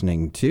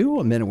Listening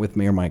to A Minute with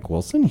Mayor Mike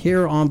Wilson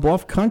here on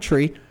Bluff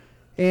Country.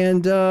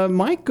 And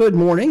Mike, good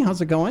morning. How's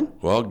it going?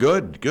 Well,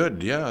 good.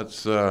 Yeah,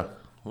 it's kind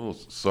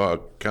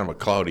of a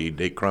cloudy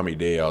day, crummy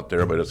day out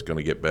there, but it's going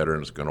to get better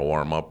and it's going to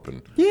warm up.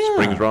 And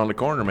spring's around the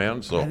corner,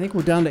 man. So I think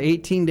we're down to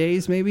 18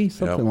 days, maybe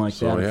something like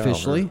that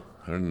officially.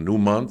 We're in a new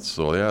month,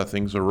 so yeah,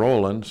 things are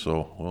rolling.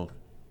 So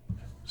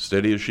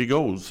steady as she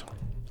goes.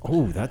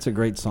 Oh, that's a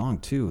great song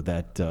too.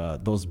 That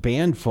those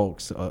band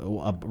folks,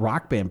 a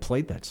rock band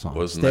played that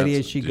song. Steady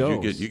as she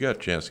goes. You got a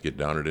chance to get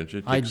down there, didn't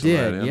you? I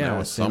did. Yeah, that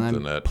was something.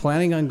 And I'm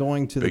planning on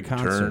going to the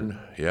concert. Turn.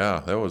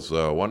 Yeah, that was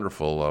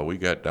wonderful. We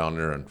got down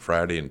there on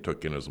Friday and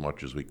took in as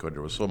much as we could.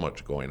 There was so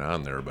much going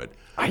on there, but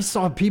I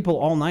saw people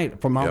all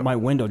night from out my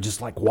window, just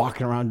like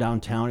walking around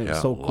downtown. It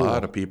was so cool. A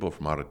lot of people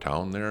from out of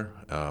town there.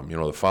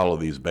 To follow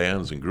these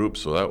bands and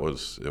groups. So it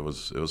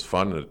was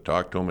fun to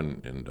talk to them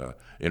and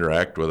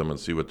interact with them and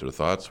see what their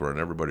thoughts were. And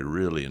everybody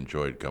really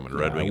enjoyed coming.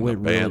 Red Wing and the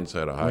bands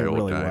had a high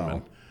old time.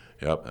 Well.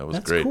 And that was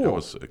That's great. Cool. It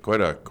was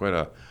quite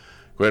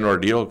an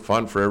ordeal.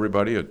 Fun for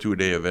everybody. A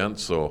 2-day event.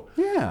 So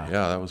yeah,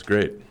 that was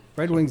great.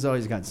 Red Wings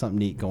always got something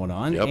neat going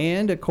on. Yep.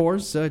 And, of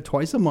course,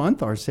 twice a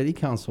month our city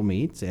council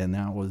meets, and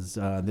that was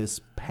this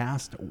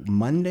past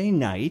Monday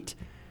night.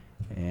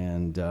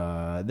 And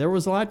there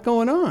was a lot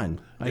going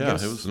on. I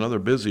guess. It was another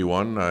busy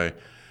one.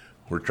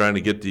 We're trying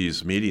to get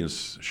these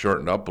meetings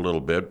shortened up a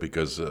little bit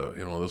because,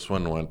 this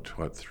one went,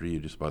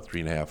 just about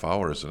 3.5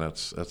 hours, and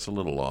that's a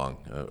little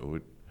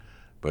long.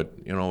 But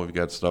we've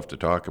got stuff to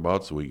talk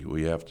about, so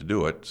we have to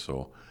do it.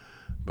 So,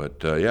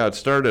 but, it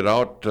started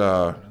out,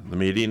 the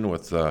meeting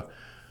with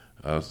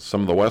some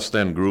of the West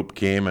End group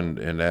came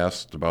and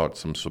asked about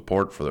some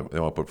support for they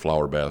want to put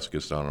flower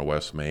baskets down in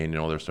West Main.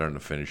 They're starting to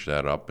finish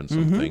that up and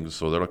some things,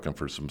 so they're looking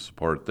for some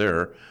support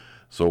there.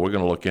 So we're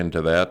going to look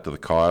into that, to the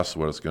cost,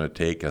 what it's going to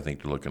take. I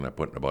think they're looking at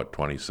putting about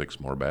 26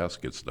 more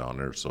baskets down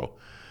there. So,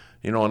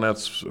 and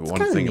that's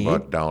one thing neat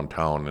about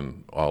downtown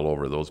and all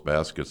over. Those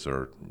baskets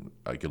are,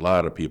 like, a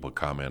lot of people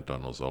comment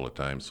on those all the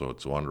time, so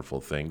it's a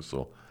wonderful thing.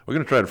 So we're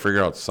going to try to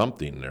figure out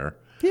something there.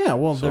 Yeah,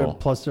 well, they're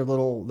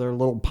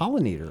little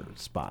pollinator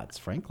spots,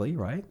 frankly,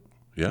 right?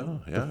 Yeah.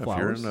 If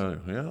you're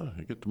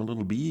you get them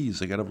little bees.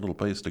 They got a little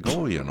place to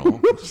go,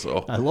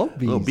 So I love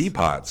bees. Little bee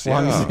pots.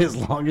 As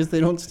long as they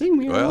don't sting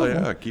me.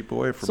 Well, keep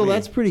away from me. So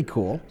that's pretty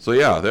cool. So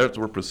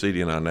we're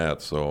proceeding on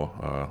that.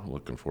 So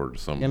looking forward to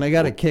some. And I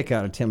got a kick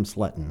out of Tim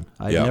Sletton.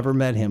 I've never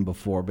met him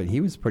before, but he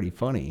was pretty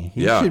funny.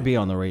 He should be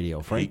on the radio,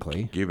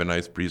 frankly. He gave a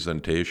nice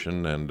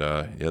presentation, and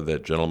he had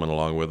that gentleman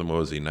along with him.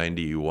 Was he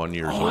 91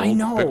 years old? I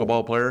know.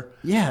 Pickleball player.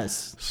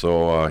 Yes.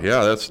 So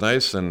that's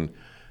nice. And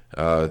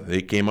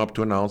they came up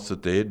to announce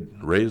that they'd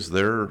raised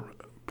their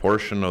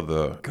portion of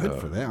the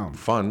for them.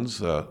 funds.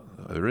 They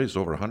raised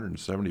over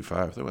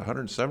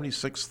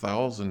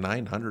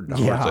 $176,900.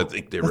 Yeah, I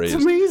think they raised.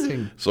 That's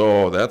amazing.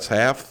 So that's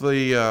half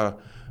the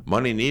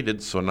money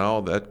needed. So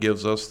now that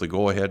gives us the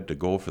go-ahead to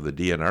go for the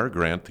DNR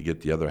grant to get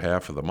the other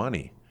half of the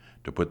money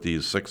to put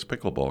these 6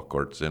 pickleball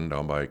courts in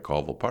down by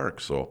Colville Park.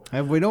 So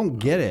if we don't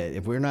get it,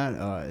 if we're not,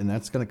 and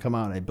that's going to come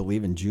out, I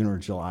believe, in June or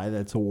July,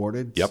 that's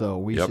awarded. Yep. So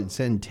we should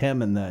send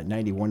Tim and the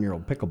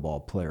 91-year-old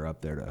pickleball player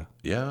up there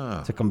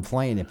to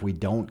complain if we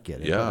don't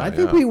get it. Yeah, I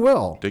think we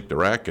will. Take the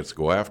rackets,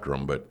 go after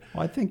them. But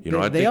I think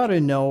they ought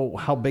to know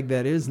how big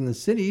that is in the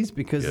cities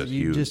because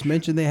you just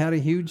mentioned they had a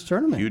huge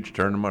tournament. Huge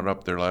tournament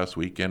up there last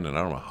weekend, and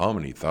I don't know how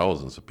many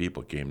thousands of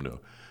people came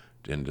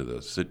into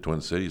the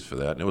Twin Cities for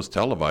that, and it was a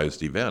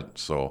televised event.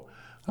 So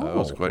it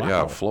was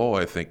quite Flow,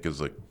 I think, is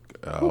a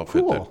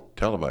outfit that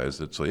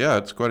televised it. So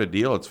it's quite a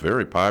deal. It's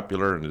very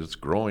popular and it's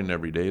growing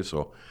every day.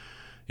 So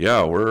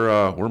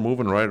we're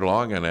moving right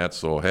along on that.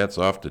 So hats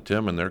off to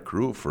Tim and their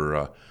crew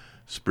for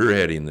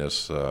spearheading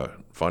this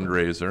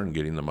fundraiser and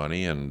getting the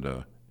money.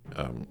 And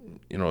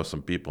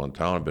some people in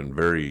town have been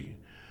very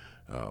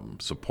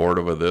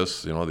supportive of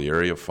this. The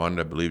area fund,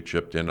 I believe,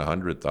 chipped in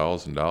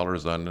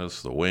 $100,000 on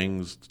this. The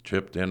Wings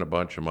chipped in a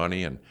bunch of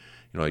money, and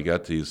you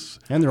got these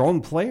and their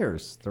own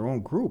players, their own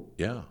group.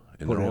 Yeah,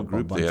 in their own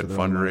group, they had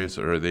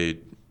fundraisers, or they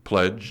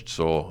pledged,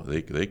 so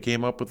they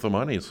came up with the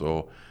money.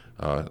 So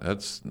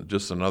that's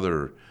just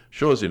another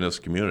shows you in this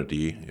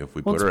community if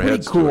we put our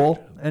heads together. It's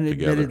pretty cool. And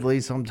together.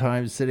 Admittedly,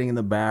 sometimes sitting in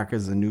the back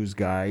as a news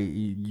guy,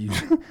 you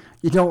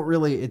don't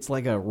really. It's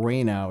like a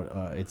rain out.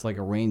 It's like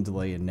a rain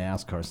delay in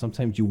NASCAR.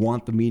 Sometimes you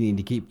want the meeting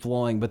to keep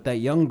flowing, but that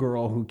young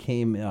girl who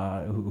came,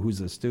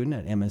 who's a student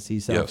at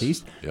MSC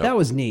Southeast, that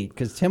was neat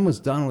because Tim was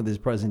done with his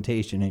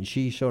presentation and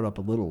she showed up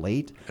a little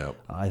late. Yep.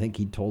 I think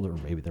he told her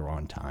maybe they were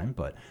on time,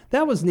 but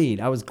that was neat.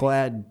 I was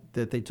glad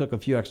that they took a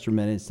few extra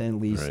minutes and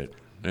at least. Right.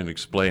 And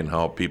explain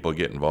how people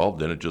get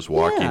involved in it, just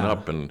walking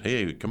up and,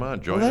 hey, come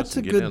on, join us. That's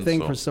a good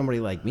thing for somebody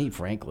like me,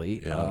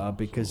 frankly,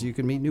 because you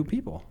can meet new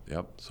people.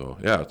 Yep. So,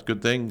 it's a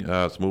good thing.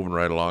 It's moving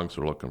right along,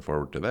 so we're looking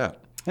forward to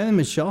that. And then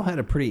Michelle had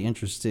a pretty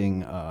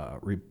interesting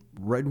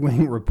Red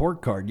Wing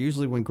report card.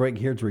 Usually when Greg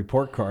hears a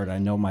report card, I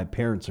know my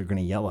parents are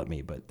going to yell at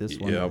me, but this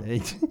one,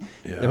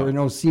 there were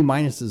no C-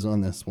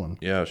 on this one.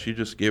 Yeah, she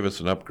just gave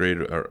us an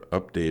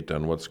update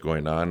on what's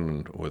going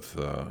on with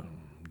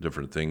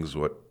different things,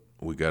 what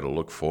we got to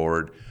look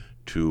forward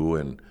too,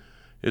 and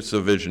it's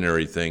a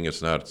visionary thing.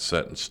 It's not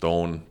set in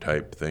stone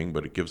type thing,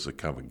 but it gives a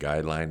kind of a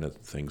guideline of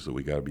things that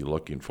we got to be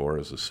looking for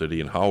as a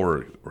city and how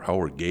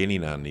we're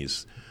gaining on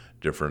these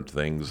different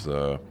things,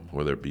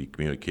 whether it be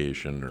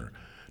communication or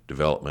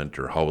development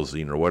or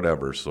housing or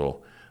whatever.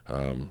 So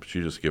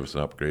she just gives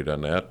an upgrade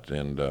on that,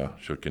 and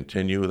she'll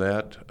continue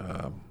that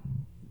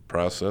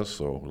process.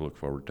 So we look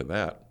forward to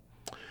that.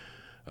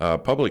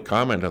 Public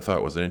comment I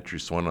thought was an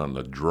interesting one on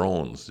the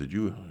drones. Did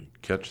you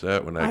catch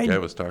that when that guy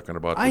was talking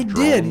about the drones?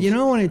 I did,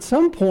 and at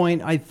some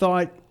point I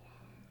thought,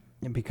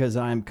 because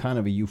I'm kind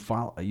of a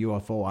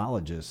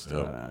UFOologist,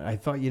 I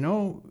thought,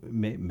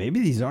 maybe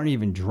these aren't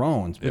even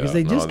drones, because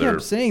they just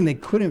kept saying they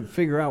couldn't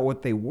figure out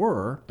what they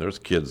were. There's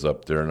kids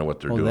up there, and what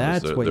they're doing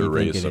is they're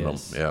racing them.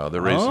 Yeah,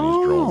 they're racing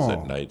these drones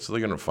at night, so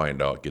they're going to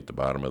find out, get the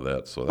bottom of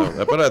that. So,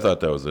 but I thought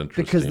that was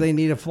interesting. Because they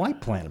need a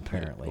flight plan,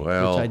 apparently, which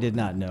I did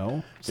not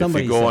know.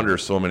 Somebody if you go under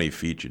so many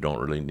feet, you don't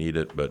really need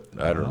it, but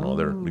I don't know.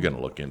 They're going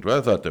to look into it.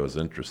 I thought that was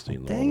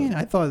interesting. Dang it,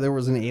 I thought there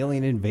was an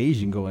alien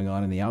invasion going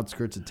on in the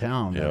outskirts of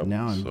town. Yep,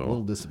 now I'm a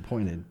little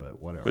disappointed,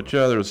 but whatever. But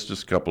yeah, there was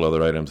just a couple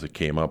other items that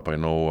came up. I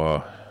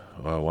know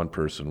one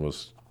person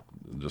was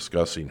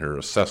discussing her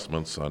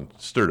assessments on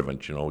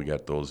Sturtevant. We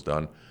got those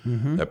done.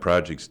 Mm-hmm. That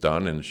project's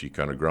done, and she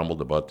kind of grumbled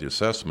about the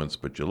assessments,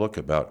 but you look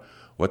about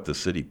what the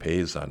city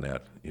pays on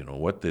that.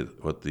 What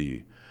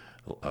the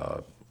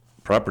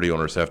property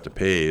owners have to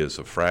pay is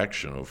a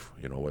fraction of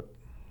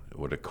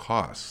what it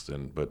costs,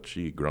 but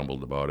she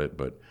grumbled about it.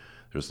 But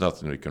there's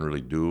nothing we can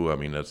really do. I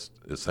mean, it's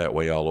that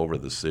way all over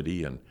the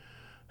city, and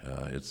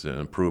it's an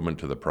improvement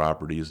to the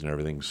properties and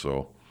everything.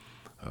 So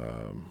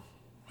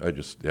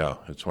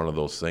it's one of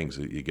those things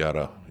that you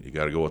gotta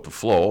go with the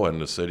flow, and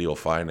the city will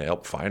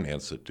help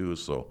finance it too.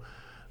 So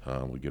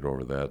we get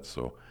over that.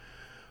 So.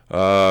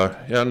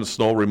 And the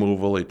snow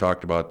removal, he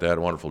talked about that.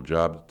 A wonderful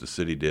job that the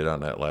city did on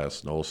that last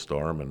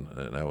snowstorm, and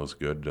that was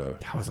good.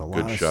 That was a lot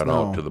good of shout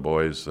snow. out to the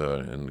boys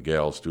and the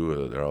gals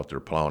too. They're out there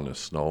plowing the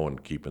snow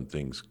and keeping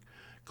things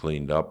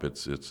cleaned up.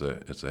 It's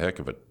a heck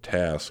of a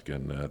task,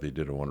 and they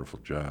did a wonderful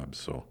job.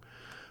 So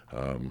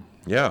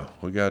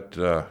we got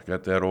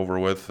that over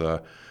with.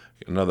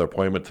 Another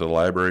appointment to the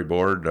library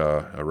board.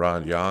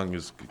 Ron Young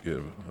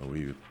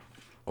we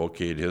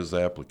okayed his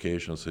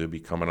application, so he'll be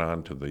coming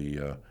on to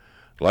the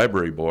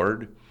library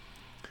board.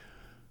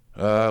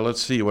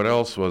 Let's see, what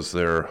else was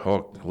there?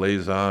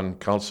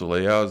 Council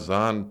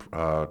liaison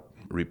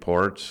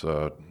reports.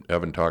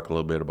 Evan talked a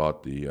little bit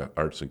about the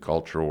arts and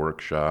cultural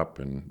workshop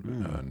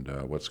and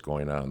what's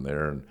going on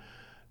there. And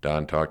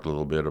Don talked a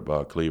little bit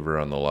about Cleaver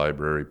on the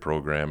library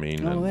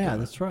programming. Oh,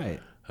 that's right.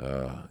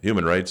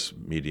 Human rights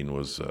meeting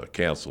was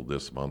canceled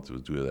this month. It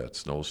was due to that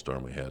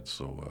snowstorm we had,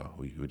 so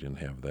we didn't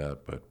have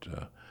that.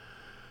 But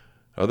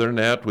other than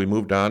that, we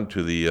moved on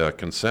to the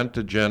consent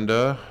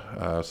agenda.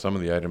 Some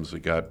of the items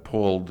that got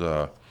pulled,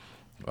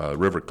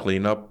 river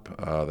cleanup,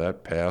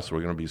 that passed.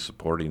 We're going to be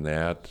supporting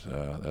that.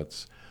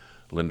 That's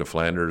Linda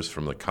Flanders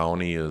from the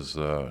county is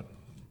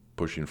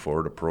pushing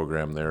forward a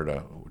program there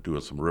to do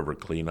some river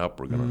cleanup.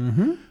 We're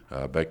going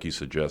to. Becky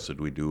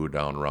suggested we do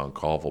down around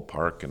Colville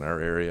Park in our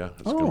area.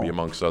 It's going to be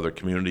amongst other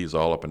communities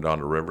all up and down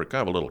the river.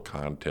 Kind of a little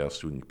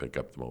contest. We can pick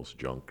up the most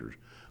junk or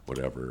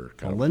whatever.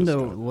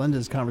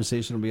 Linda's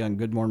conversation will be on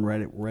Good Morning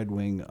Red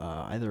Wing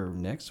either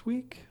next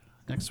week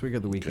or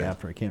the week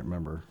after. I can't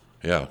remember.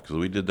 Yeah, because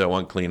we did that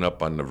one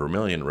cleanup on the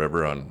Vermilion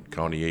River on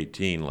County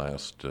 18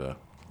 last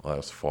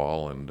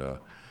fall, and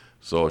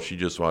so she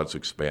just wants to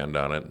expand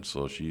on it, and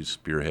so she's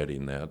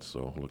spearheading that.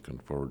 So looking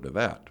forward to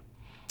that.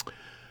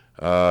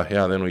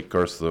 Then of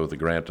course the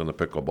grant on the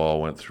pickleball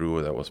went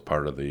through. That was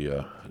part of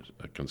the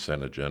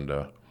consent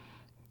agenda.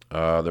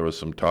 There was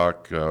some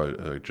talk.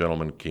 A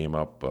gentleman came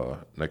up,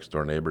 next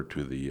door neighbor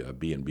to the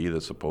B&B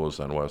that's opposed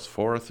on West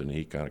 4th, and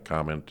he kind of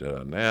commented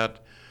on that.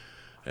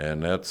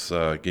 And that's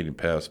getting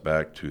passed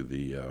back to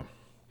the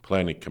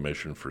Planning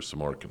Commission for some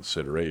more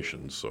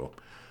consideration. So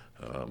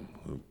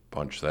we'll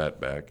punch that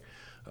back.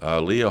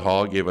 Leah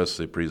Hall gave us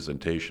a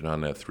presentation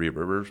on that Three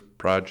Rivers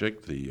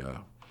project, the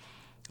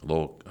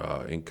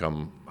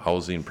low-income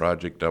housing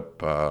project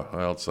up,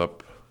 it's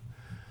up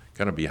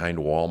kind of behind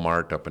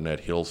Walmart up in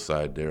that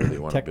hillside there. They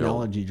want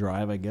Technology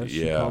Drive, I guess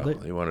you called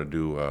it. They want to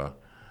do, a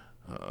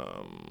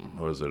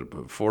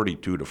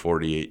 42 to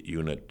 48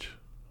 unit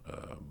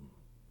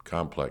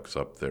complex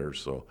up there.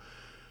 So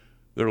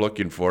they're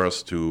looking for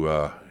us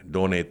to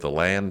donate the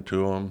land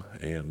to them,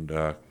 and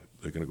they're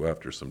going to go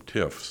after some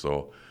TIF.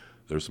 So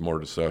there's some more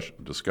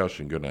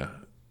discussion going to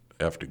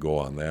have to go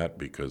on that,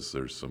 because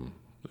there's some,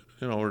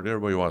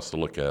 everybody wants to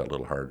look at it a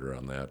little harder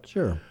on that.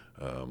 Sure.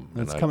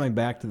 It's coming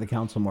back to the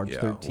council March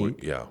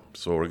 13th.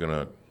 So we're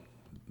going to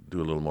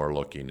do a little more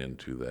looking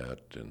into that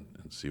and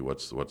see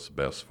what's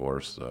best for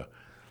us.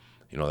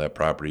 That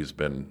property's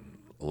been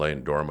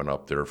laying dormant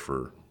up there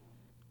for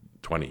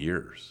 20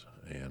 years,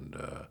 and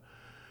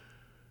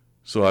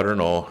So I don't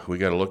know. We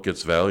got to look.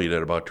 It's valued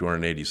at about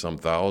 280 some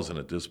thousand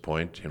at this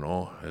point.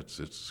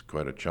 It's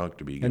quite a chunk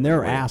to be given And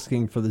they're away.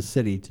 asking for the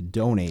city to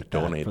donate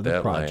for the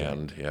that project.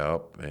 land.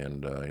 Yep.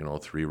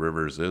 And Three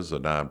Rivers is a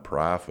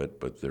nonprofit,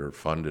 but they're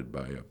funded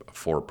by a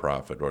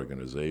for-profit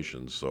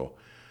organization. So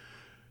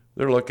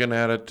they're looking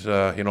at it.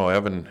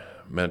 Evan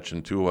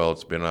mentioned too. Well,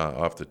 it's been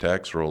off the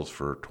tax rolls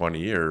for 20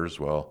 years.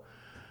 Well,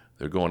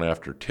 they're going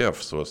after TIF,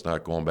 so it's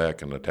not going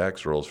back in the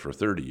tax rolls for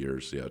 30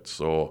 years yet.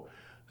 So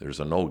there's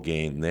a no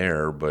gain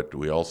there, but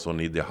we also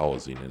need the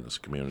housing in this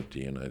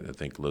community, and I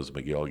think Liz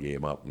McGill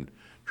came up and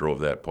drove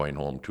that point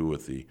home too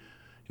with the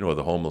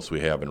homeless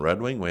we have in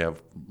Red Wing. We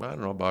have, I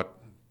don't know,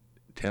 about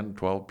 10,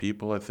 12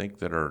 people, I think,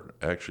 that are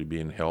actually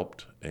being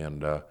helped,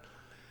 and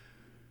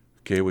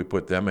okay, we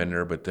put them in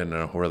there, but then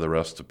where are the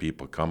rest of the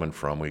people coming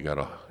from? We got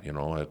to,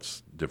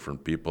 it's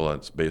different people, and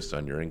it's based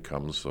on your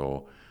income,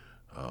 so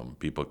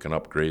people can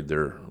upgrade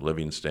their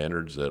living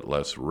standards at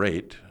less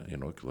rate,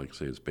 like I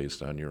say, it's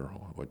based on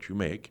what you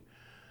make.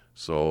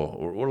 So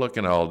we're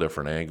looking at all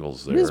different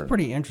angles there. It is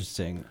pretty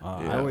interesting.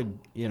 Yeah. I would,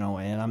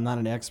 and I'm not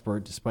an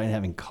expert, despite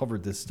having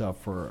covered this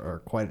stuff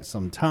for quite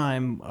some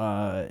time.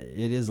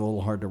 It is a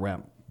little hard to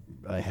wrap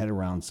a head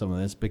around some of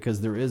this because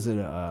there is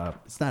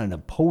it's not an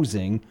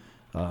opposing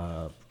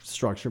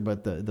structure,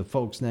 but the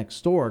folks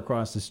next door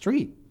across the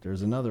street,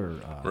 there's another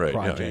right.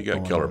 project. Yeah, you got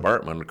going Keller on.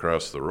 Bartman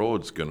across the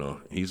road.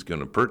 He's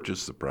gonna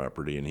purchase the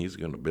property and he's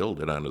gonna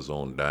build it on his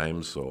own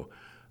dime. So,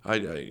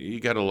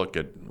 you got to look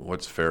at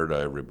what's fair to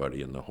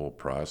everybody in the whole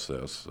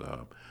process.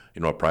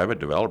 A private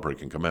developer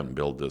can come in and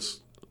build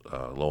this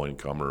low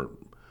income or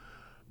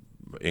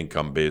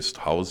income based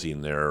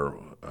housing there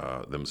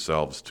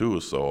themselves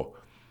too. So,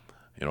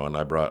 and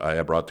I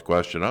brought the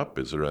question up: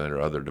 is there any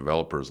other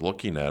developers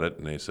looking at it?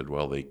 And they said,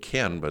 well, they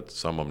can, but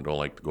some of them don't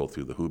like to go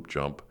through the hoop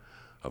jump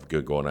of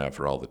going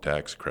after all the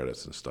tax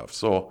credits and stuff.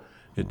 So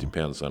it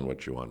depends on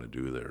what you want to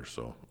do there.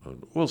 So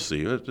we'll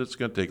see. It's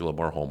going to take a little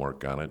more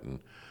homework on it. And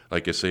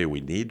like I say,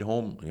 we need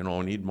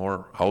need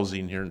more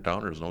housing here in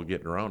town. There's no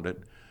getting around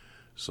it.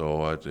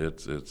 So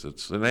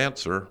it's an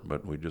answer,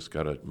 but we just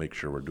got to make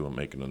sure we're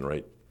making the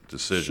right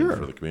decision Sure.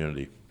 for the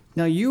community.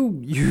 Now you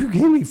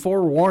gave me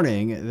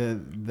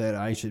forewarning that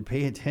I should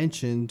pay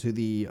attention to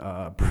the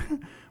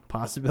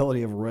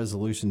possibility of a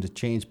resolution to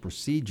change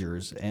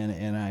procedures,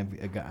 and I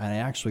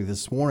actually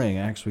this morning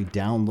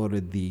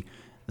downloaded the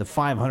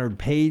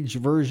 500-page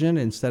version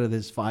instead of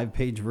this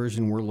 5-page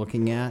version we're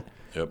looking at.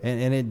 Yep.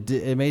 And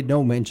it made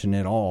no mention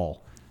at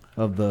all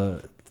of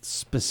the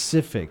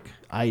specific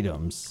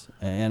items,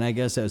 and I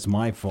guess that's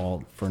my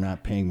fault for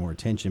not paying more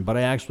attention. But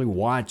I actually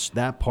watched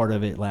that part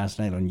of it last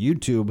night on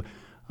YouTube,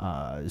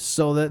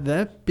 so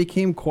that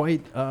became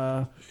quite.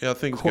 Yeah,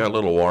 things got a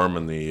little warm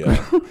in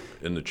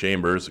the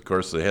chambers. Of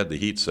course, they had the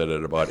heat set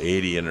at about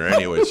 80 in there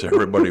anyway, so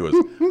everybody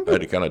I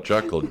had to kind of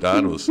chuckle.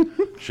 Don was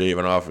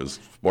shaving off his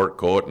sport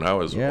coat, and I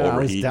was overheating. I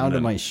was down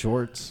to my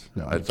shorts.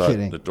 No, I I'm thought,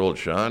 kidding. I told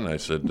Sean, I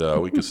said,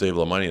 we could save a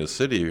little money in the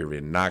city if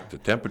we knocked the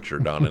temperature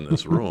down in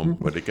this room.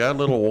 But it got a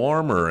little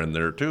warmer in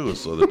there, too,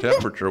 so the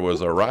temperature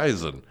was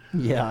rising.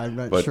 Yeah, I'm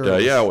not But, sure.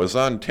 it was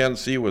on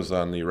 10C was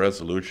on the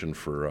resolution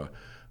for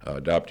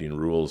adopting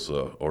rules,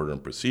 order,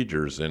 and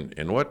procedures.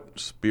 And what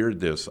speared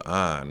this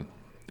on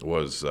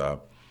was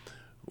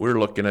we're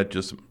looking at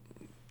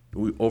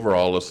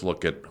overall, let's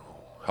look at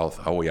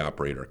how we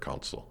operate our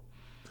council.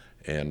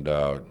 And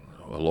a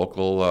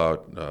local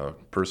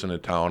person in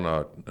town,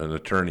 an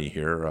attorney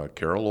here,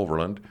 Carol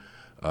Overland,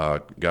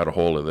 got a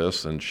hold of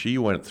this, and she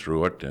went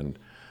through it and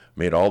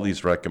made all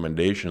these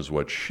recommendations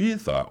what she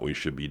thought we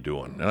should be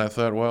doing. And I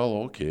thought, well,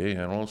 okay,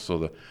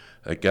 so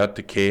I got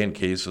to K and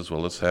K says,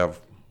 well, let's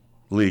have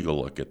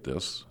legal look at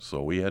this.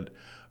 So we had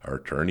our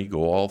attorney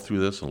go all through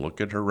this and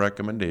look at her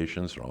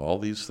recommendations and all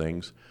these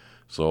things.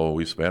 So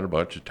we spent a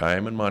bunch of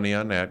time and money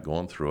on that,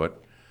 going through it.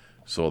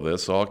 So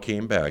this all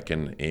came back,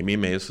 and Amy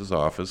Mace's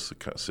office,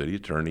 the city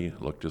attorney,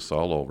 looked us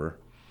all over.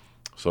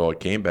 So it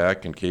came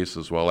back in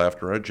cases, well,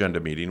 after our agenda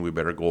meeting, we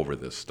better go over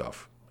this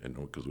stuff,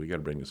 because we got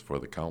to bring this before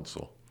the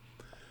council.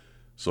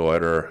 So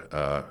at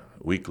our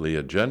weekly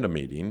agenda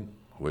meeting,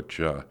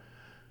 which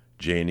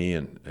Janie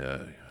and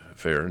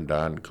Fair and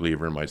Don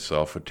Cleaver and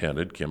myself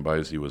attended, Kim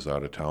Bisey was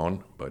out of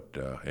town, but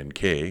and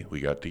Kay, we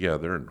got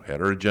together and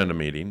had our agenda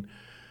meeting.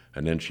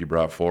 And then she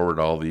brought forward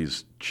all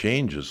these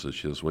changes. So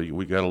she says, well,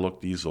 we got to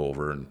look these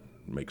over and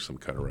make some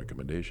kind of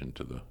recommendation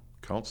to the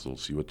council,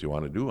 see what they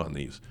want to do on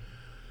these.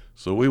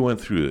 So we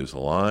went through this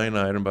line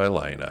item by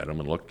line item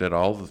and looked at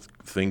all the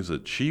things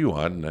that she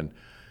wanted.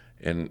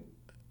 And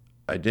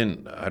I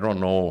don't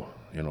know,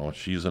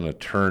 she's an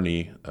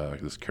attorney,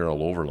 this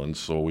Carol Overland.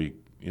 So we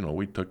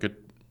took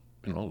it,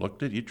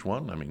 looked at each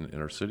one. I mean,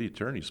 and our city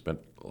attorney spent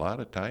a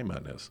lot of time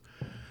on this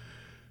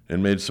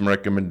and made some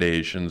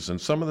recommendations. And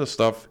some of the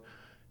stuff,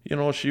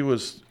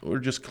 we're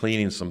just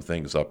cleaning some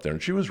things up there.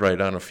 And she was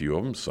right on a few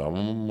of them. Some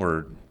of them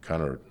were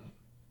kind of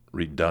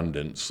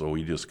redundant. So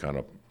we just kind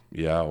of,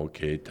 yeah,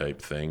 okay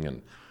type thing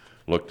and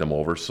looked them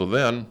over. So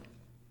then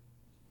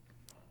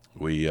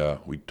we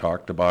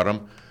talked about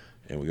them,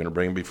 and we're going to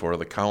bring them before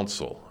the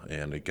council.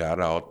 And it got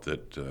out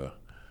that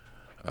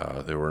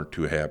They weren't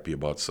too happy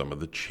about some of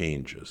the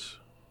changes.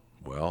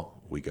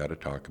 Well, we got to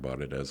talk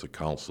about it as a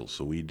council,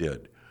 so we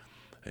did.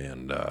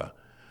 And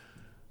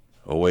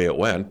away it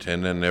went,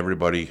 and then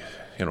everybody,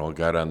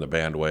 got on the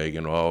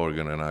bandwagon. Oh,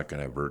 we're not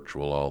gonna have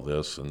virtual all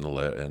this, and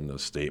the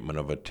statement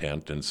of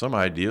intent, and some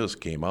ideas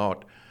came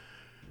out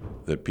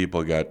that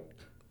people got,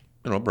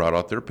 brought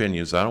out their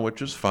opinions on,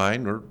 which is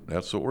fine.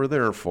 That's what we're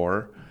there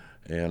for.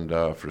 And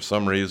for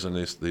some reason,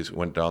 they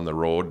went down the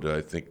road.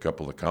 I think a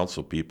couple of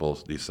council people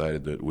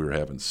decided that we were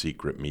having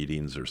secret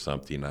meetings or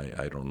something.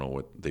 I don't know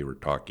what they were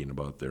talking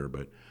about there,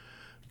 but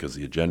because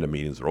the agenda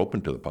meetings are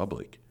open to the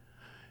public.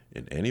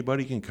 And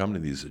anybody can come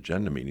to these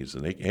agenda meetings,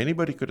 and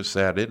anybody could have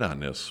sat in on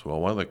this. Well,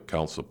 one of the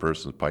council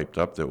persons piped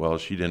up that, well,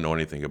 she didn't know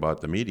anything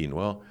about the meeting.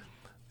 Well,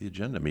 the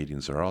agenda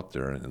meetings are out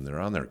there, and they're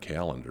on their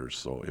calendars.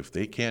 So if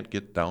they can't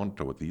get down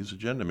to these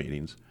agenda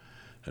meetings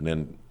and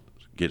then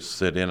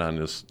sit in on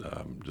this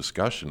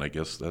discussion, I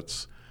guess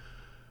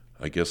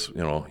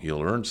you'll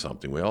learn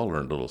something. We all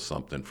learned a little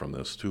something from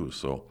this too.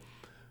 So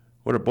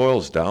what it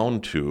boils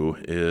down to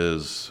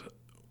is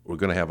we're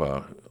going to have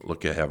a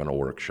look at having a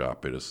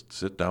workshop. It is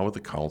sit down with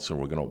the council,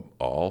 and we're going to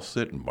all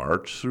sit and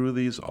march through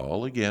these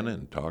all again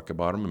and talk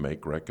about them and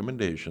make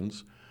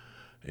recommendations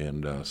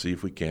and see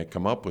if we can't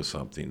come up with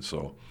something.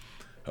 So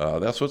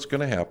that's what's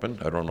going to happen.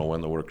 I don't know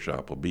when the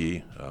workshop will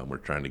be. We're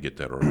trying to get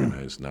that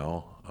organized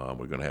now.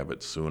 We're going to have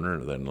it sooner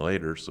than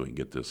later so we can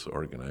get this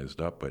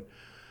organized up. But,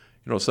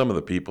 some of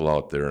the people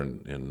out there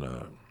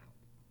in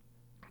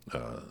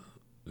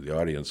the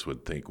audience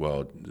would think,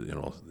 well,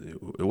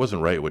 it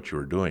wasn't right what you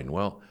were doing.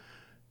 Well,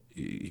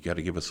 you got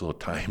to give us a little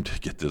time to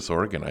get this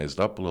organized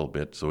up a little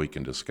bit so we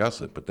can discuss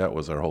it. But that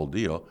was our whole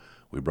deal.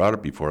 We brought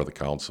it before the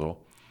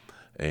council,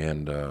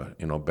 and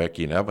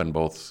Becky and Evan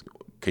both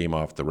came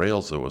off the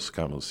rails. It was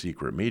kind of a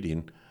secret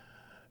meeting,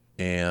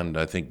 and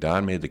I think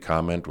Don made the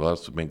comment, well,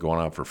 it's been going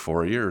on for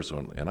 4 years,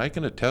 and I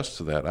can attest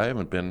to that. I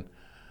haven't been,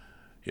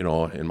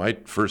 in my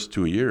first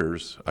 2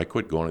 years, I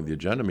quit going to the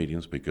agenda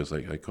meetings because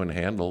I couldn't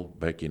handle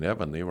Becky and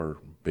Evan. They were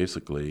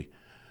basically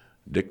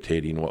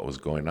dictating what was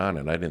going on,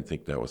 and I didn't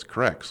think that was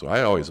correct. So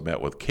I always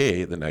met with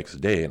Kay the next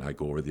day, and I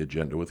go over the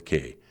agenda with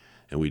Kay,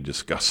 and we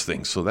discuss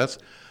things. So that's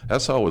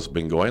how it's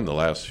been going the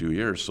last few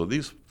years. So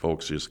these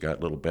folks just got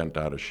a little bent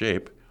out of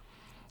shape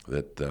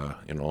that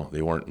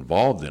they weren't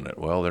involved in it.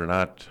 Well, they're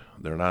not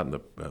in the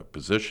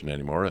position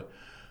anymore.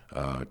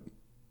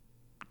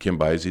 Kim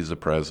Beisey's the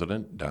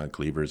president, Don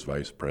Cleaver's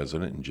vice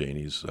president, and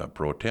Janie's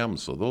pro tem.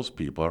 So those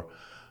people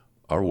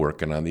are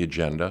working on the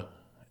agenda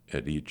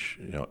at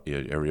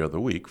every other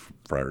week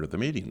prior to the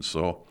meeting.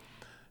 So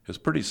it's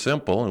pretty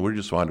simple, and we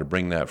just wanted to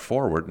bring that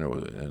forward.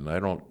 And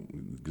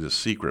the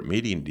secret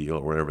meeting deal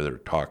or whatever they're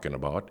talking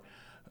about,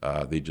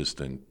 they just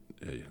didn't.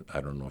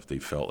 I don't know if they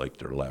felt like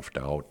they're left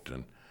out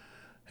and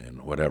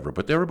whatever.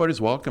 But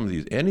everybody's welcome to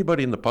these.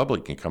 Anybody in the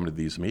public can come to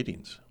these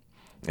meetings.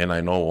 And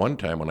I know one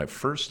time when I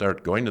first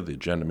started going to the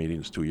agenda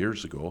meetings 2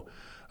 years ago,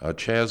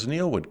 Chaz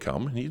Neal would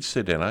come, and he'd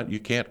sit in on it.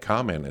 You can't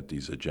comment at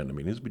these agenda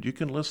meetings, but you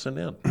can listen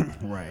in.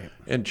 Right.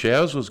 And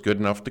Chaz was good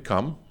enough to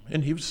come,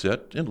 and he would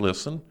sit and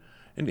listen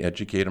and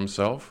educate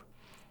himself.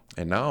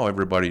 And now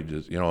everybody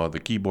just,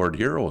 the keyboard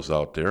heroes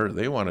out there,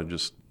 they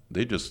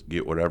just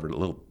get whatever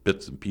little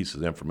bits and pieces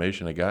of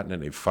information they got, and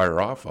then they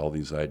fire off all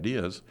these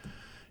ideas.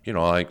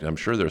 I'm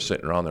sure they're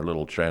sitting around their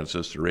little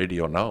transistor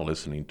radio now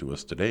listening to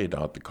us today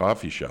down at the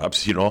coffee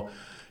shops,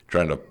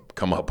 trying to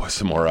come up with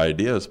some more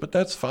ideas. But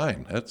that's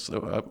fine.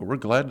 We're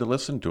glad to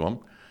listen to them,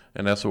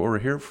 and that's what we're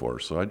here for.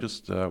 So we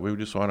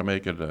just want to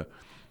make it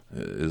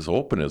as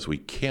open as we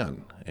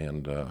can,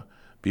 and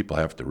people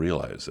have to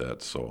realize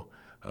that. So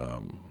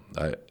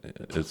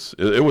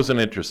it was an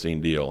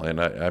interesting deal,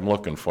 and I'm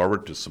looking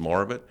forward to some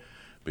more of it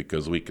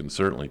because we can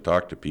certainly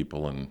talk to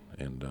people and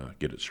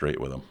get it straight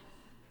with them.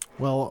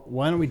 Well,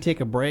 why don't we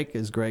take a break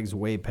as Greg's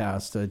way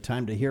past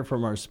time to hear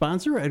from our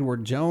sponsor,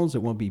 Edward Jones,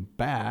 and we'll be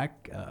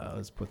back.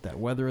 Let's put that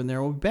weather in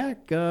there. We'll be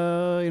back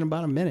in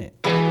about a minute.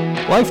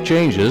 Life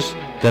changes,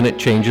 then it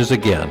changes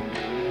again.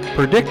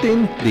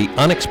 Predicting the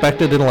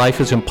unexpected in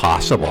life is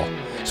impossible.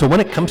 So when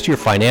it comes to your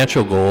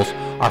financial goals,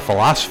 our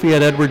philosophy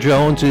at Edward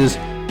Jones is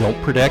don't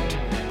predict,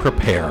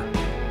 prepare.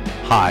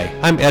 Hi,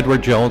 I'm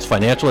Edward Jones,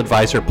 financial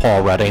advisor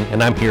Paul Redding,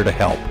 and I'm here to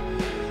help.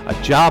 A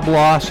job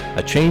loss,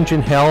 a change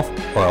in health,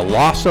 or a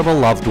loss of a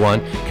loved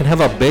one can have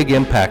a big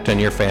impact on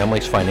your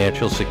family's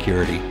financial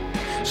security.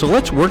 So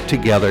let's work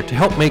together to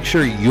help make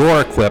sure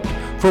you're equipped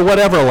for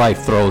whatever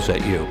life throws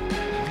at you.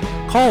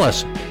 Call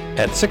us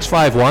at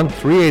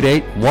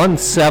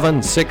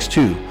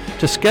 651-388-1762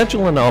 to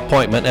schedule an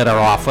appointment at our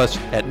office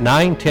at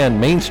 910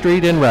 Main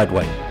Street in Red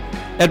Wing.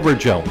 Edward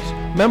Jones,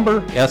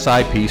 member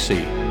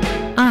SIPC.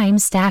 I'm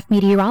staff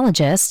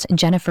meteorologist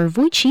Jennifer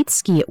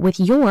Wojcicki with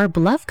your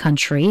Bluff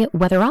Country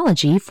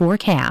weatherology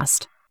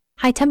forecast.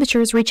 High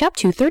temperatures reach up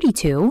to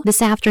 32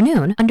 this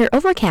afternoon under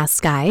overcast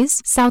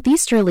skies,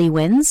 southeasterly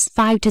winds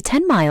 5 to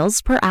 10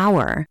 miles per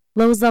hour.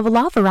 Lows level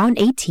off around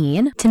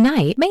 18.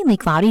 Tonight, mainly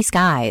cloudy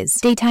skies.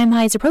 Daytime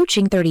highs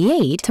approaching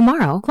 38.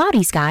 Tomorrow,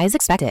 cloudy skies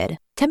expected.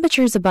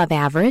 Temperatures above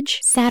average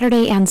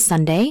Saturday and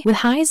Sunday with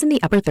highs in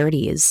the upper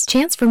 30s.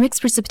 Chance for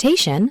mixed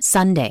precipitation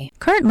Sunday.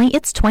 Currently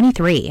it's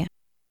 23.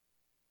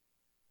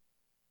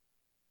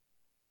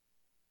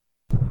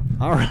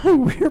 All right,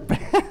 we're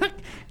back.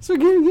 So we're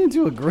getting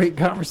into a great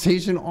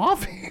conversation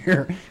off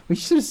air. We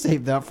should have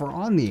saved that for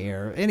on the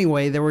air.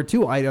 Anyway, there were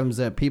two items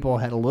that people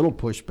had a little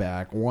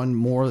pushback, one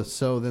more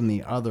so than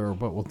the other,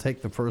 but we'll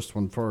take the first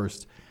one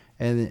first.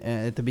 And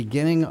at the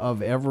beginning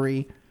of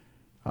every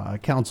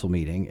council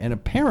meeting, and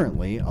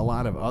apparently a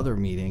lot of other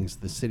meetings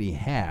the city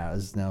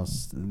has, now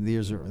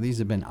these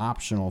have been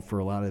optional for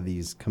a lot of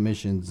these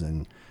commissions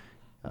and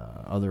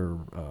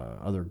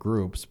other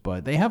groups,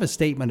 but they have a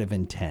statement of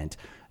intent.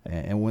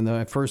 And when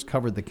I first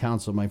covered the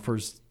council, my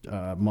first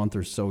month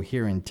or so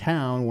here in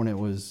town, when it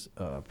was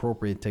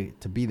appropriate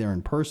to be there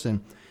in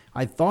person,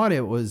 I thought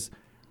it was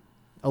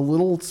a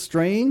little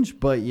strange,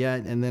 but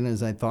yet, and then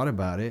as I thought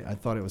about it, I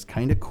thought it was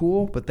kind of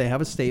cool. But they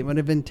have a statement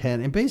of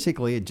intent, and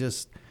basically it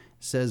just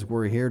says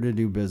we're here to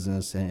do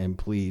business, and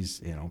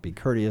please, be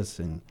courteous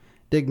and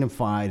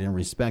dignified and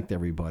respect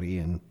everybody.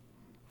 And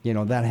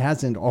that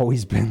hasn't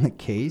always been the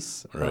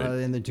case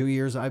in the 2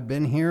 years I've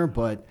been here,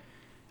 but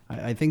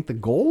I think the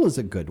goal is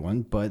a good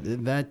one. But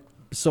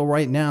so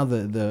right now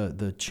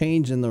the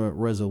change in the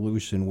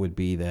resolution would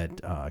be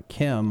that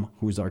Kim,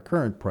 who's our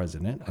current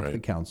president of the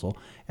council,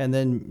 and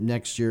then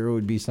next year it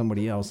would be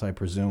somebody else, I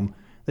presume,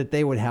 that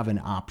they would have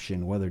an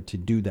option whether to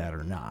do that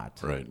or not.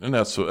 Right, and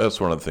that's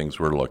one of the things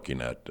we're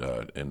looking at,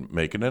 and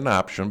making an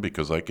option,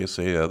 because like I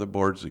say, other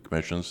boards, the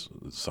commissions,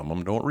 some of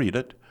them don't read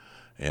it,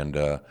 and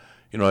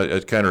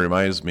it kind of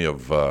reminds me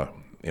of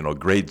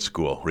grade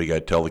school, where you got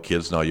to tell the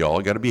kids, now you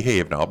all got to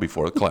behave now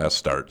before the class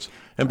starts.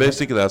 And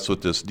basically that's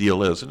what this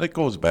deal is. And it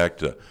goes back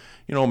to,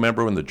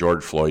 remember when the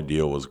George Floyd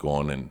deal was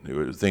going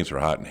and things were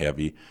hot and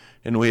heavy,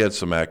 and we had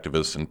some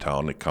activists in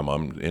town that come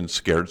on and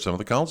scared some of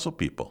the council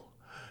people.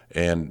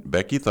 And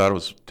Becky thought it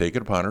was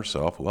taking upon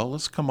herself, well,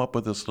 let's come up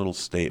with this little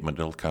statement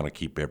that'll kind of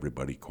keep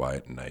everybody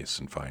quiet and nice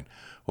and fine.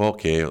 Well,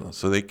 okay,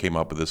 so they came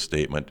up with this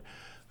statement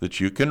that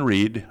you can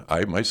read.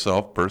 I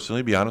myself,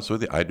 personally, be honest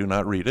with you, I do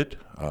not read it.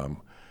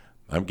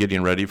 I'm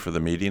getting ready for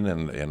the meeting,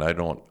 and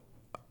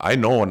I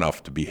know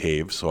enough to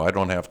behave, so I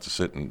don't have to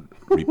sit and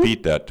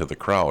repeat that to the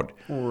crowd.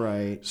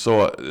 Right.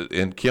 So,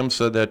 and Kim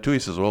said that too. He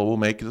says, well, we'll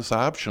make this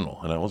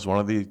optional. And that was one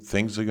of the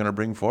things they're going to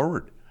bring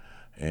forward.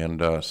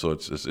 And so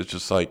it's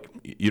just like,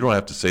 you don't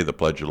have to say the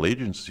Pledge of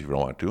Allegiance if you don't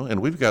want to.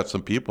 And we've got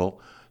some people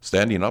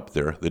standing up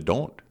there that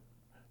don't.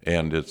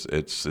 And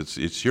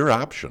it's your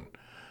option.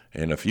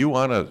 And if you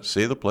want to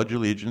say the Pledge of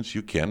Allegiance,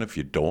 you can. If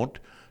you don't,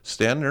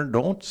 stand there and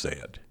don't say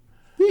it.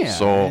 Yeah,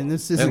 so, and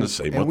this isn't, and the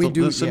same and with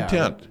this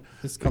intent.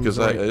 This comes because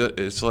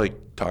it's like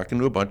talking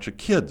to a bunch of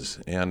kids,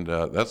 and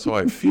that's how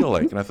I feel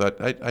like. And I thought,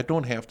 I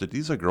don't have to.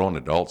 These are grown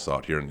adults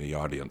out here in the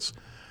audience,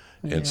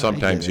 and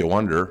sometimes you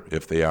wonder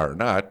if they are or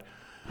not.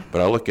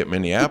 But I look at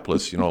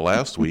Minneapolis.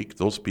 Last week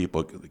those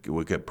people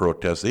would get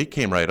protests. They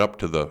came right up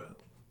to the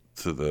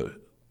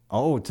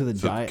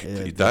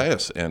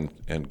dais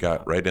and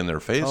got right in their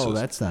faces. Oh,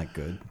 that's not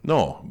good.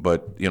 No,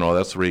 but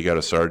that's where you got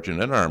a sergeant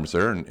at arms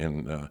there,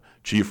 and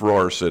Chief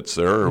Rohr sits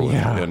there,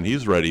 and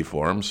he's ready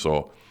for him.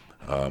 So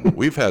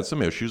we've had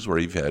some issues where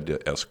you've had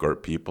to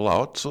escort people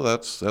out. So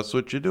that's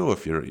what you do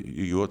if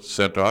you get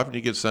sent off, and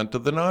you get sent to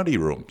the naughty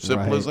room.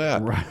 Simple as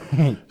that.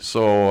 Right.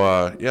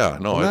 So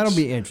that'll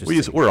be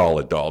interesting. We're all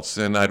adults,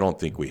 and I don't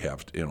think we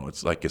have to.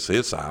 It's like I say,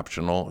 it's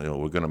optional.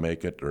 We're going to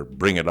make it or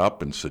bring it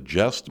up and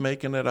suggest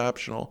making it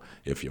optional.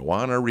 If you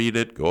want to read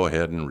it, go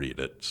ahead and read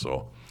it.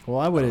 So. Well,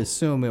 I would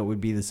assume it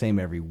would be the same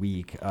every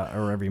week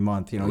or every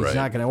month. He's Right.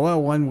 not going to,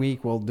 1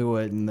 week we'll do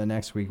it and the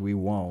next week we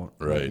won't.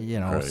 Right.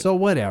 Right. So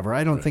whatever.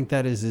 I don't think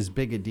that is as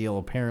big a deal,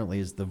 apparently,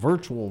 as the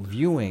virtual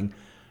viewing.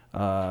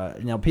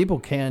 Now,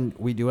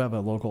 we do have a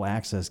local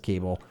access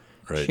cable,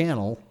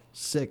 channel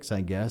 6,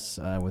 I guess,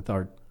 with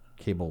our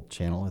cable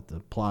channel at the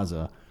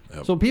plaza.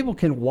 Yep. So people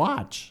can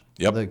watch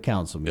the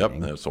council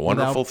meeting. Yep, it's a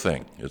wonderful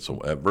thing.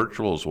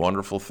 Virtual is a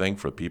wonderful thing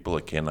for people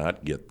that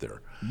cannot get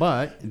there.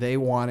 But they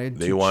wanted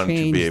to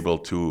be able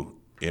to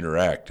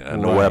interact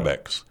on the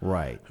WebEx.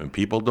 Right. And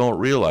people don't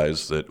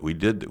realize that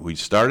we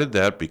started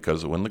that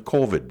because when the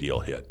COVID deal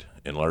hit.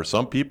 And there are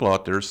some people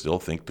out there still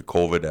think the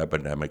COVID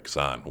epidemic's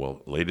on.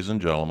 Well, ladies and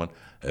gentlemen,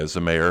 as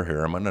the Mayor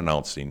Harriman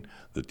announcing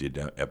that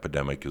the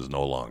epidemic is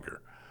no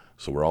longer.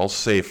 So we're all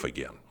safe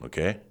again,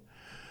 okay?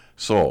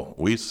 So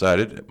we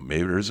decided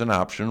maybe there's an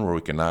option where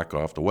we can knock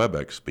off the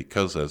WebEx,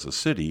 because as a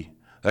city,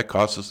 that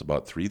costs us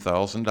about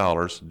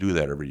 $3,000 to do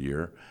that every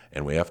year,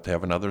 and we have to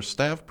have another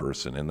staff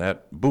person in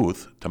that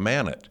booth to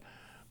man it,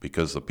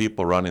 because the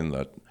people running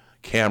the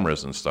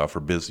cameras and stuff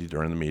are busy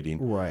during the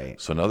meeting. Right.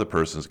 So another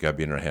person's got to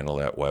be in there to handle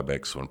that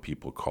WebEx when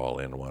people call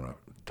in and want to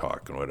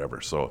talk and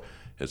whatever. So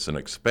it's an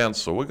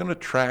expense. So we're going to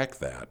track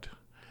that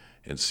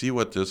and see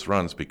what this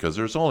runs, because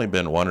there's only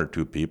been 1 or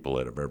 2 people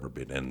that have ever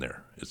been in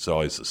there. It's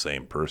always the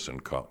same person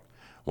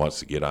wants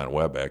to get on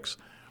WebEx.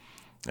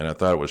 And I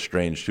thought it was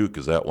strange, too,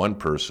 because that one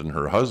person,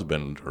 her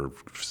husband, her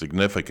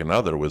significant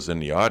other, was in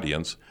the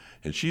audience,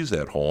 and she's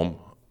at home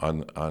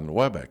on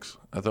WebEx.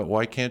 I thought,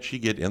 why can't she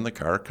get in the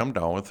car, come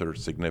down with her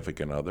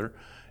significant other,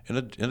 and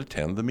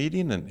attend the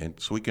meeting, and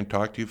so we can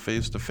talk to you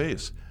face to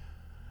face.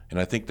 And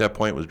I think that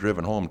point was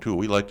driven home too.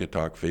 We like to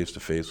talk face to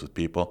face with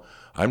people.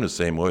 I'm the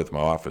same way with my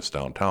office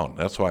downtown.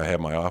 That's why I have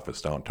my office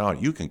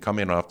downtown. You can come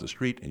in off the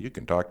street and you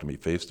can talk to me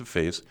face to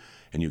face,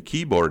 and you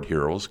keyboard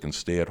heroes can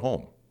stay at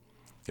home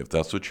if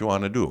that's what you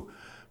want to do.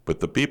 But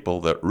the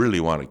people that really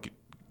want to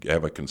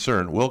have a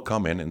concern will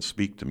come in and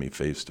speak to me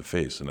face to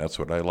face, and that's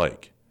what I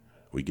like.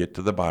 We get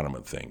to the bottom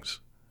of things.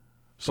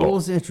 So it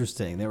was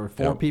interesting. There were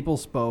 4 Yep. people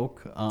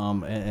spoke,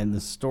 and the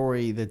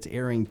story that's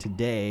airing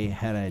today,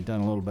 had I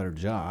done a little better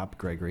job,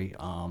 Gregory,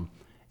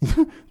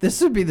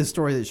 this would be the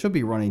story that should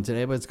be running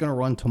today, but it's going to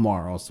run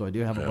tomorrow. So I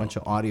do have a bunch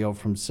of audio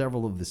from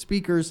several of the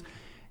speakers,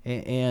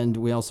 and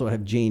we also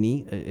have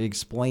Janie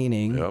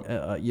explaining,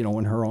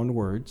 in her own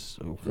words,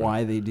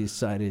 why they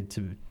decided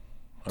to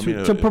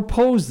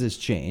propose this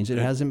change. It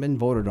hasn't been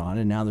voted on,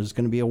 and now there's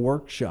going to be a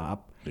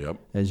workshop. Yep.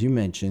 As you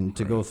mentioned,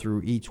 to go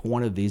through each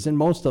one of these, and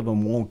most of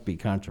them won't be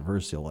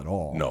controversial at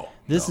all. No.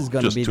 This is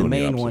going to Just be the tuning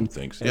main up some one.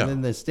 things, And yeah. then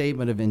the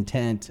statement of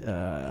intent,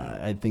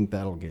 I think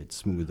that'll get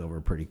smoothed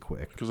over pretty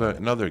quick. Because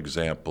another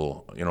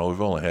example, we've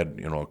only had,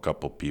 a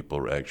couple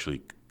people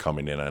actually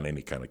coming in on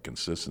any kind of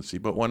consistency.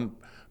 But one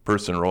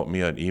person wrote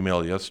me an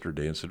email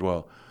yesterday and said,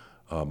 well,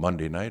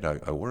 Monday night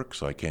I work,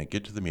 so I can't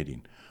get to the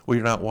meeting. Well,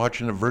 you're not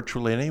watching it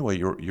virtually anyway.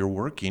 You're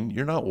working.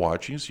 You're not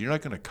watching, so you're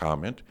not going to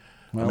comment.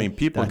 Well,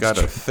 people that's got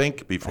to true.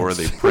 think before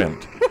they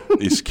print.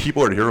 These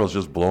keyboard heroes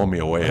just blow me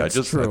away. I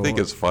true. think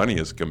it's funny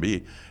as can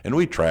be. And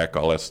we track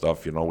all that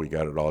stuff. We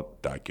got it all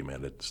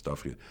documented and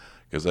stuff.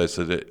 Because I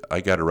said, I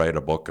got to write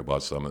a book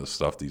about some of the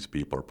stuff these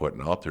people are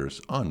putting out there.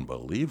 It's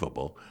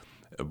unbelievable.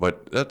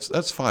 But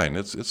that's fine.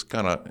 It's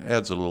kind of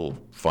adds a little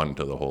fun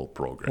to the whole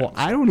program. Well,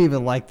 I don't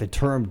even like the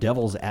term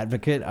devil's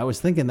advocate. I was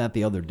thinking that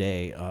the other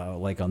day,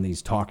 like on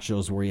these talk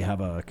shows where you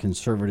have a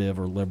conservative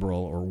or liberal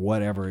or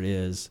whatever it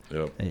is.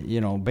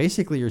 Yep.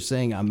 Basically you're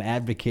saying I'm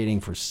advocating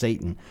for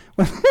Satan,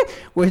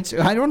 which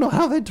I don't know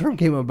how that term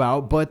came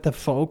about, but the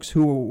folks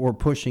who were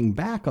pushing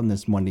back on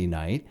this Monday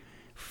night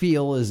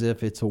feel as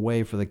if it's a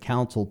way for the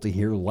council to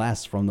hear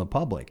less from the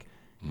public.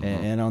 Mm-hmm.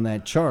 And on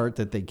that chart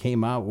that they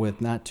came out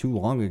with not too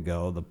long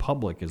ago, the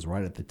public is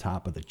right at the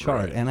top of the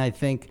chart. Right. And I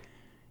think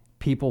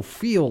people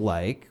feel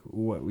like,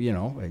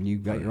 and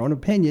you've got your own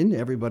opinion,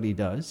 everybody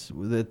does,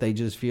 that they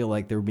just feel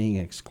like they're being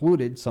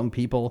excluded. Some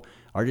people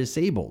are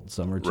disabled,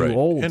 some are too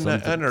old, some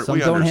we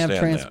don't have understand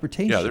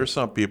transportation. that. Yeah, there's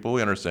some people,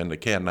 we understand, they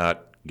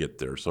cannot get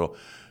there. So,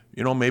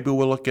 maybe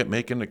we'll look at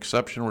making an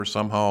exception where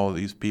somehow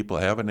these people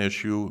have an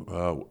issue,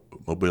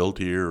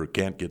 mobility or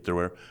can't get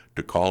there,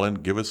 to call in,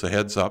 give us a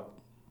heads up.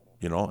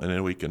 And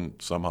then we can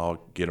somehow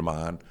get them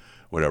on,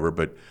 whatever.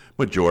 But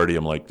majority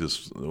of them, like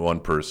this one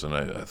person,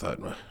 I thought,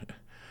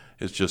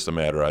 it's just a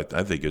matter. I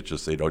think it's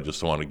just they don't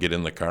want to get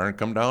in the car and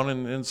come down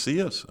and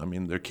see us. I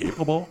mean, they're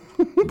capable,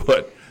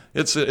 but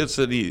it's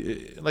like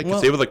you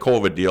say with the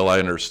COVID deal. I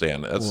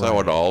understand that's how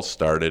it all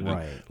started.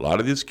 Right. A lot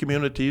of these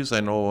communities,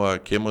 I know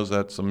Kim was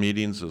at some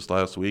meetings this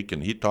last week,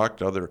 and he talked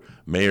to other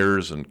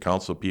mayors and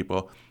council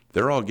people.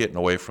 They're all getting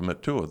away from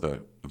it too,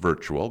 the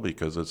virtual,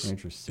 because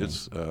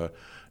it's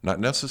not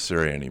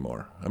necessary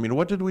anymore. I mean,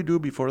 what did we do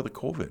before the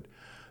COVID?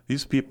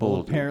 These people...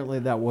 Well, apparently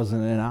that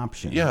wasn't an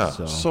option. Yeah,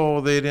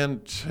 so they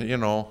didn't,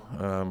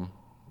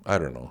 I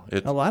don't know.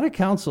 A lot of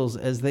councils,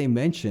 as they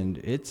mentioned,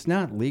 it's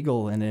not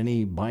legal in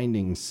any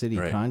binding city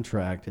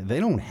contract. They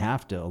don't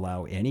have to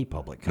allow any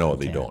public content. No,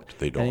 they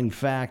don't. And in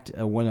fact,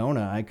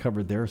 Winona, I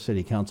covered their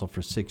city council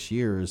for 6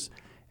 years,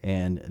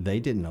 and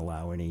they didn't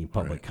allow any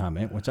public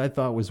comment, which I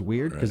thought was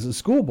weird because the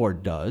school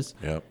board does.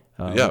 Yep.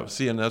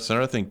 See, and that's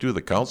another thing too.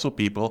 The council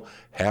people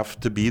have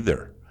to be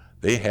there.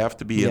 They have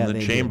to be in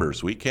the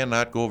chambers. We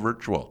cannot go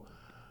virtual.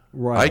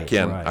 Right.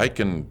 I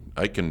can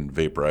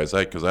vaporize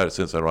because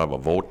since I don't have a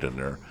vote in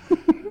there.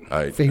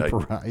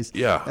 Vaporize.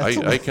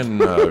 I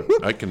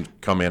can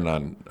come in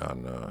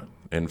on.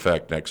 In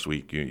fact, next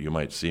week you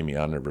might see me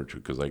on there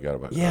virtual because I got a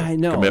I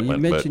know.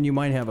 commitment. You mentioned you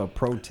might have a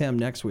pro tem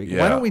next week.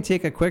 Yeah. Why don't we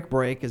take a quick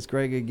break as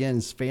Greg again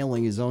is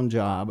failing his own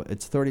job.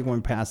 It's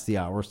 31 past the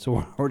hour, so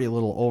we're already a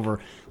little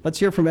over. Let's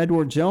hear from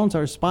Edward Jones,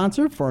 our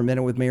sponsor, for a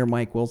minute with Mayor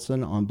Mike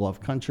Wilson on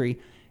Bluff Country,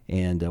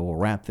 and we'll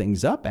wrap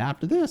things up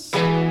after this.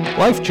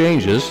 Life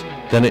changes,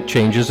 then it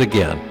changes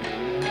again.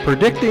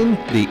 Predicting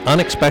the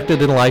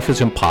unexpected in life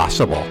is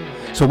impossible.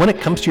 So when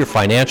it comes to your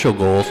financial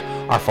goals,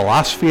 our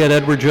philosophy at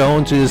Edward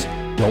Jones is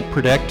don't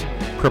predict,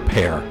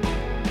 prepare.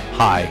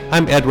 Hi,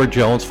 I'm Edward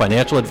Jones,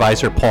 financial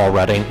advisor Paul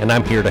Redding, and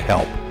I'm here to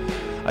help.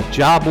 A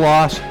job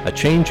loss, a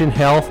change in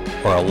health,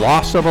 or a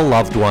loss of a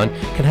loved one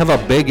can have a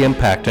big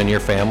impact on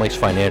your family's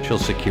financial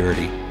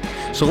security.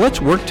 So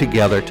let's work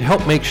together to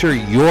help make sure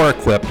you're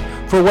equipped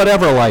for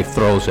whatever life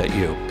throws at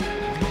you.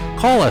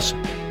 Call us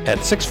at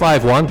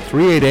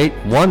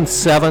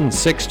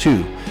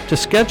 651-388-1762 to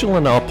schedule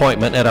an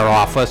appointment at our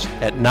office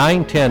at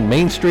 910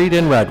 Main Street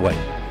in Red Wing.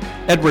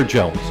 Edward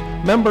Jones,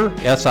 member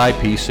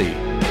SIPC.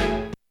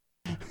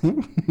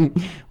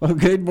 Well,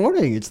 good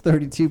morning. It's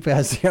 32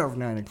 past the hour of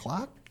 9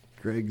 o'clock.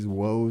 Greg's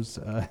woes,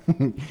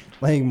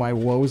 laying my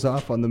woes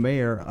off on the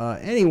mayor.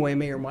 Anyway,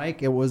 Mayor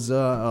Mike, it was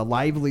a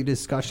lively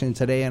discussion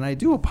today, and I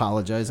do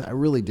apologize. I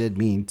really did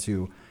mean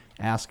to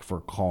ask for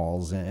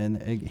calls,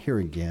 and here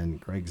again,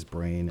 Greg's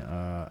brain.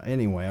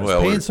 Anyway, I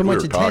was paying so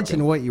much attention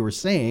to what you were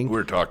saying.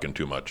 We're talking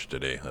too much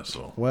today,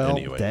 so well,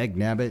 anyway.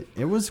 dagnabbit,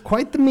 it was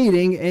quite the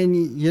meeting, and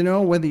you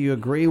know, whether you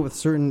agree with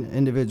certain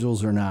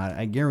individuals or not,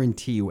 I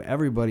guarantee you,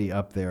 everybody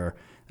up there,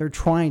 they're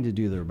trying to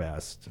do their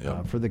best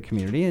for the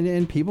community,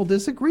 and people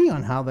disagree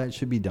on how that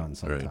should be done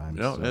sometimes. Right.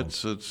 No,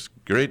 so. it's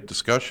great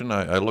discussion.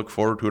 I look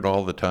forward to it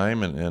all the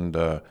time,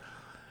 and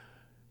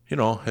you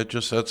know,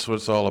 that's what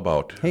it's all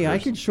about. Hey, I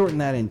could shorten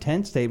that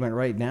intent statement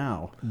right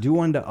now. Do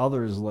unto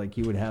others like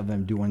you would have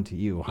them do unto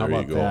you. How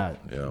about that?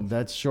 Yeah.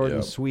 That's short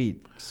and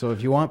sweet. So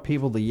if you want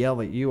people to yell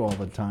at you all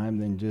the time,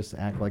 then just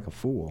act like a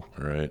fool.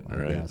 Right.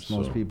 Yes,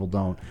 most people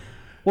don't.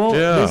 Well,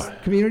 this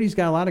community's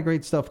got a lot of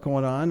great stuff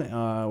going on.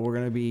 We're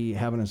going to be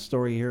having a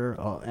story here.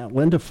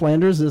 Linda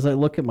Flanders, as I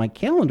look at my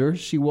calendar,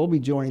 she will be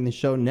joining the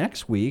show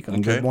next week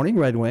on Good Morning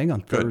Red Wing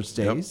on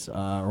Thursdays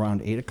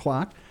around 8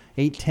 o'clock,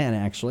 8:10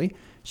 actually.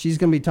 She's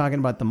going to be talking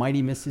about the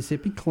Mighty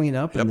Mississippi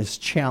Cleanup and this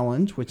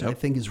challenge, which I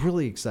think is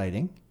really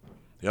exciting.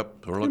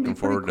 Yep, we're looking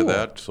forward to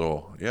that.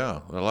 So,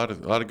 yeah, a lot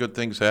of good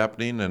things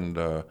happening, and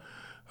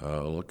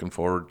looking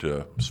forward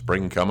to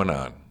spring coming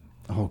on.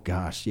 Oh,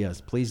 gosh, yes.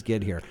 Please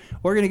get here.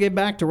 We're going to get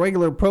back to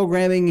regular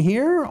programming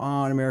here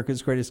on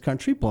America's Greatest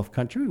Country, Bluff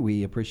Country.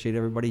 We appreciate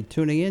everybody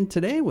tuning in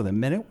today with A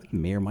Minute with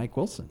Mayor Mike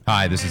Wilson.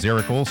 Hi, this is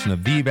Eric Olson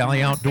of The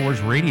Valley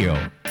Outdoors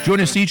Radio. Join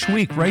us each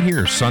week right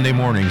here, Sunday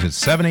mornings at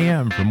 7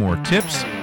 a.m. for more tips,